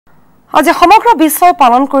আজি সমগ্ৰ বিশ্বই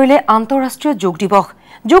পালন কৰিলে আন্তঃৰাষ্ট্ৰীয় যোগ দিৱস।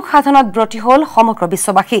 যোগ সাধনাত ব্ৰতী হল সমগ্ৰ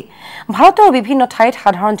বিশ্ববাসী। ভাৰতৰ বিভিন্ন ঠাইত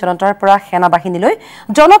সাধাৰণ জনতাৰ পৰা সেনা বাহিনীলৈ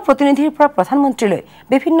জনপ্ৰতিনিধিৰ পৰা প্ৰধানমন্ত্ৰীলৈ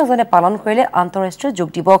বিভিন্নজনে পালন কৰিলে আন্তঃৰাষ্ট্ৰীয় যোগ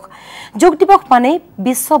দিৱস। যোগ দিৱস মানে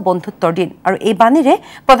বিশ্ব বন্ধুত্বৰ দিন আৰু এই বাণীৰে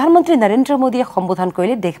প্ৰধানমন্ত্ৰী নৰেন্দ্ৰ মোদীয়ে সম্বোধন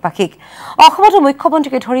কৰিলে দেশবাসীক। অসমত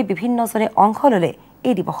মুখ্যমন্ত্ৰীকে ধৰি বিভিন্নজনে অংশ ললে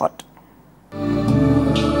এই দিৱসত।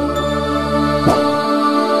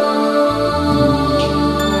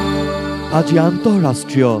 আজি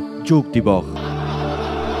আন্তঃৰাষ্ট্ৰীয় যোগ দিৱস।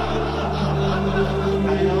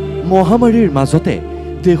 মহামাৰীৰ মাজতে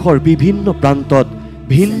দেশৰ বিভিন্ন প্ৰান্তত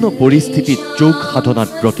ভিন্ন পৰিস্থিতিত যোগ সাধনাত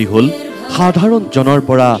ব্ৰতী হল সাধাৰণ জনৰ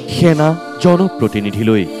পৰা সেনা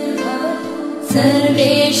জনপ্ৰতিনিধিলৈ।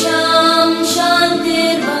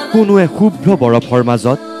 কোনোৱে শুভ্ৰ বৰফৰ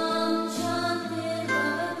মাজত,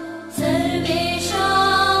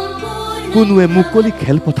 কোনোৱে মুকলি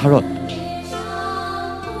খেলপথাৰত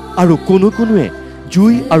আৰু কোনোৱে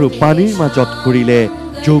জুই আৰু পানীৰ মাজত কৰিলে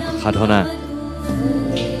যোগ সাধনা।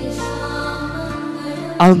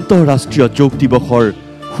 আন্তঃৰাষ্ট্ৰীয় যোগ দিৱসৰ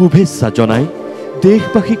শুভেচ্ছা জনাই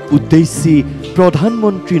দেশবাসীক উদ্দেশ্যি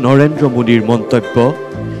প্ৰধানমন্ত্ৰী নৰেন্দ্ৰ মোদীৰ মন্তব্য,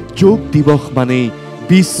 যোগ দিৱস মানে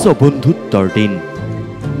বিশ্ব বন্ধুত্বৰ দিন।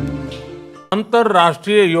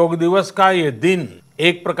 अंतर्राष्ट्रीय योग दिवस का ये दिन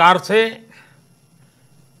एक प्रकार से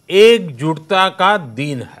एकजुटता का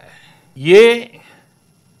दिन है। ये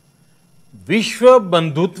विश्व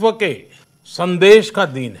बंधुत्व के संदेश का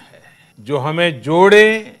दिन है जो हमें जोड़े,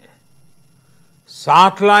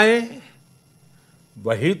 साथ लाए,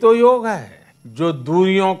 वही तो योग है। जो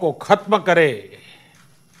दूरियों को खत्म करे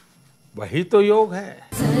वही तो योग है।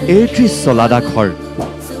 ৩১ লাডাখৰ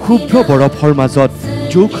শুভ্ৰ বৰফৰ মাজত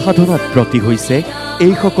যোগ সাধনাত ব্ৰতী হৈছে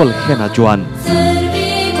এইসকল সেনা জোৱান।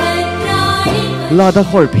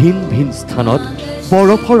 লাডাখৰ ভিন ভিন স্থানত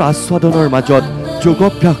বৰফৰ আস্বাদনৰ মাজত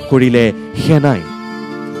যোগাভ্যাস কৰিলে সেনাই।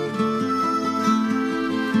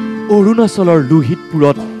 অৰুণাচলৰ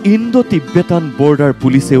লোহিতপুৰত ইণ্ডো তিব্বেটান বৰ্ডাৰ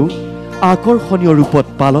পুলিচেও আকৰ্ষণীয় ৰূপত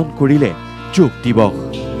পালন কৰিলে যোগ দিৱস।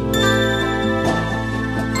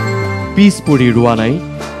 পিছ পৰি ৰোৱা নাই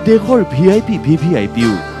দেশৰ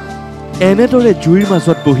ভিভিআইপিও। এনেদৰে জুইৰ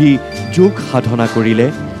মাজত বহি যোগ সাধনা কৰিলে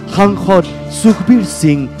সাংসদ সুখবীৰ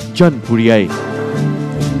সিং জনপুৰীয়াই।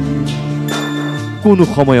 কোনো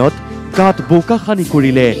সময়ত গাত বোকা সানি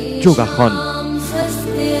কৰিলে যোগাসন।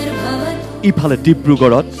 ইফালে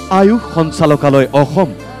ডিব্ৰুগড়ত আয়ুষ সঞ্চালকালয় অসম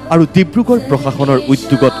আৰু ডিব্ৰুগড় প্ৰশাসনৰ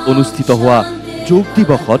উদ্যোগত অনুষ্ঠিত হোৱা যোগ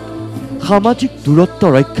দিৱসত সামাজিক দূৰত্ব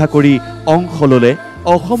ৰক্ষা কৰি অংশ ললে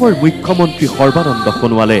অসমৰ মুখ্যমন্ত্ৰী সৰ্বানন্দ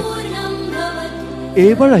সোণোৱালে।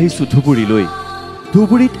 এইবাৰ আহিছো ধুবুৰীলৈ।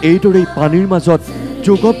 ধুবুৰীত এইদৰেই পানীৰ মাজত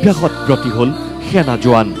যোগাভ্যাসত ব্ৰতী হল সেনা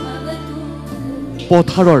জোৱান।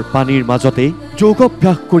 পথাৰৰ পানীৰ মাজতে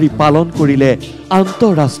যোগাভ্যাস কৰি পালন কৰিলে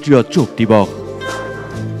আন্তঃৰাষ্ট্ৰীয় যোগ দিৱস।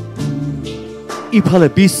 ইফালে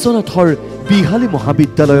বিশ্বনাথৰ বিহালী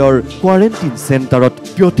মহাবিদ্যালয়ৰ কোৱাৰেণ্টিন চেণ্টাৰত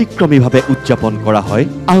ব্যতিক্ৰমীভাৱে উদযাপন কৰা হয়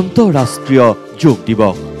আন্তঃৰাষ্ট্ৰীয় যোগ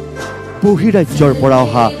দিৱস। বহিৰাজ্যৰ পৰা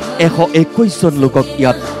অহা 121 জন লোকক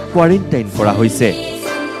ইয়াত কোৱাৰেণ্টাইন কৰা হৈছে।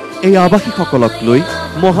 এই আৱাসীসকলক লৈ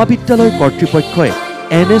মহাবিদ্যালয় কৰ্তৃপক্ষই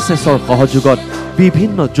NSSৰ সহযোগত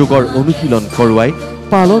বিভিন্ন যোগৰ অনুশীলন কৰোৱাই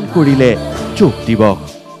পালন কৰিলে যোগ দিৱস।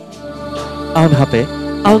 আনহাতে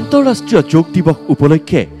আন্তঃৰাষ্ট্ৰীয় যোগ দিৱস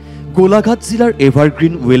উপলক্ষে গোলাঘাট জিলাৰ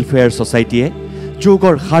এভাৰগ্ৰীণ ৱেলফেয়াৰ ছ'চাইটিয়ে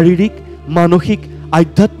যোগৰ শাৰীৰিক, মানসিক,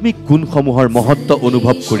 আধ্যাত্মিক গুণসমূহৰ মহত্ব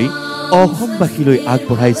অনুভৱ কৰি অসমবাসীলৈ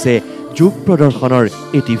আগবঢ়াইছে যোগ প্ৰদৰ্শনৰ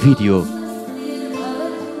এটি ভিডিঅ'।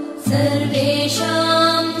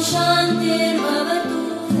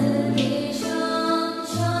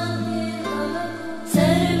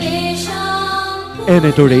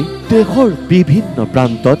 এনেদৰেই দেশৰ বিভিন্ন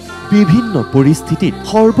প্ৰান্তত বিভিন্ন পৰিস্থিতিত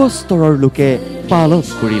সৰ্বস্তৰৰ লোকে পালন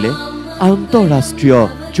কৰিলে আন্তঃৰাষ্ট্ৰীয়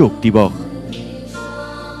যোগ দিৱস।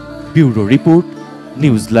 Bureau report,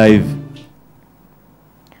 news live.